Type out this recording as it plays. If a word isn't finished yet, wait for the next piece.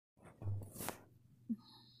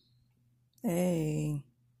Hey,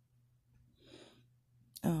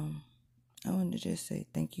 I wanted to just say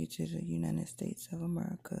thank you to the United States of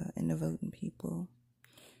America and the voting people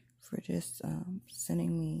for just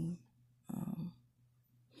sending me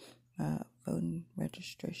my voting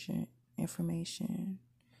registration information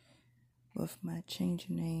with my change of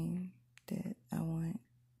name that I want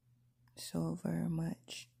so very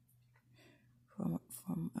much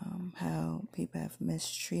from how people have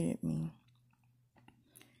mistreated me.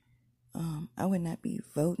 I would not be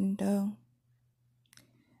voting though.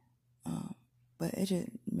 But it just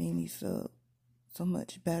made me feel so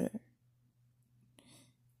much better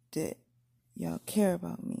that y'all care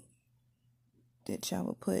about me, that y'all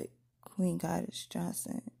would put Queen Goddess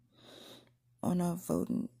Johnson on our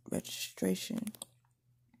voting registration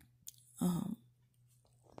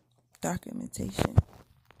documentation,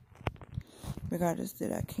 regardless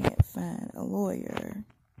that I can't find a lawyer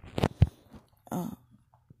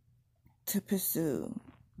to pursue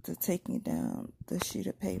the taking down the sheet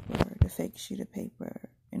of paper, the fake sheet of paper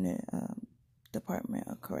in the Department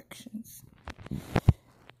of Corrections.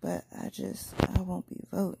 But I won't be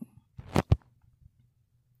voting.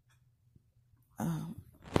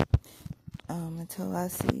 Until I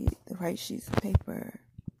see the right sheets of paper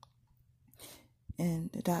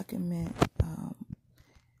and the document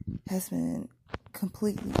has been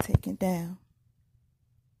completely taken down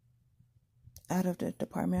out of the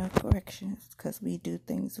Department of Corrections, because we do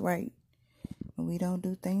things right and we don't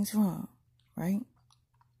do things wrong, right?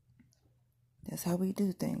 That's how we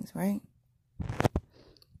do things, right?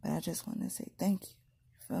 But I just want to say thank you,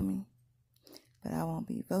 you feel me? But I won't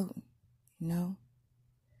be voting,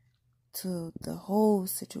 till the whole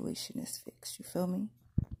situation is fixed, you feel me?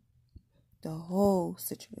 The whole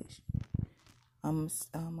situation. I'm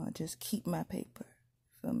gonna just keep my paper,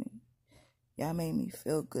 feel me? Y'all made me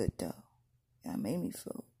feel good though. Y'all made me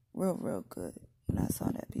feel real good when I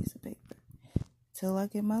saw that piece of paper. Till I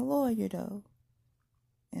get my lawyer though,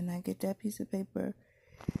 and I get that piece of paper.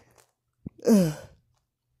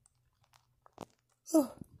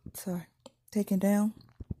 Sorry, taken down.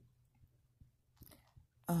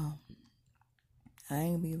 I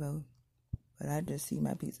ain't be voting, but I just see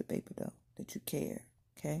my piece of paper though, that you care,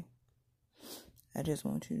 okay? I just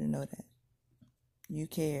want you to know that you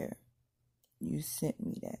care. You sent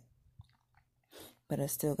me that, but I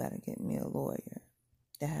still gotta get me a lawyer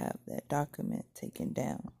to have that document taken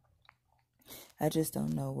down. I just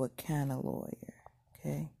don't know what kind of lawyer,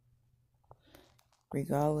 okay?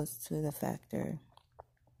 Regardless to the factor,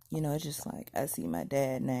 it's just like I see my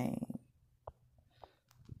dad's name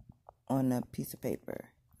on a piece of paper,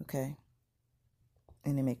 okay?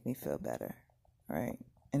 And it make me feel better, right?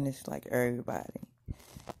 And it's like everybody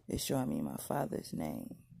is showing me my father's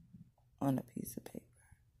name on a piece of paper,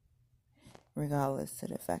 regardless to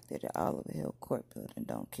the fact that the Oliver Hill Court building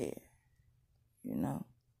don't care,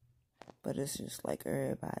 But it's just like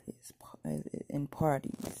everybody's in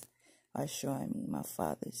parties are showing me my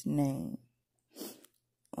father's name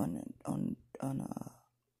on a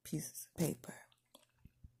piece of paper.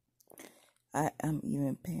 I'm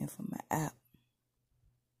even paying for my app.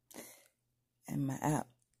 And my app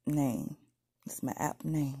name. It's my app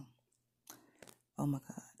name. Oh my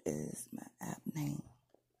God, it is my app name.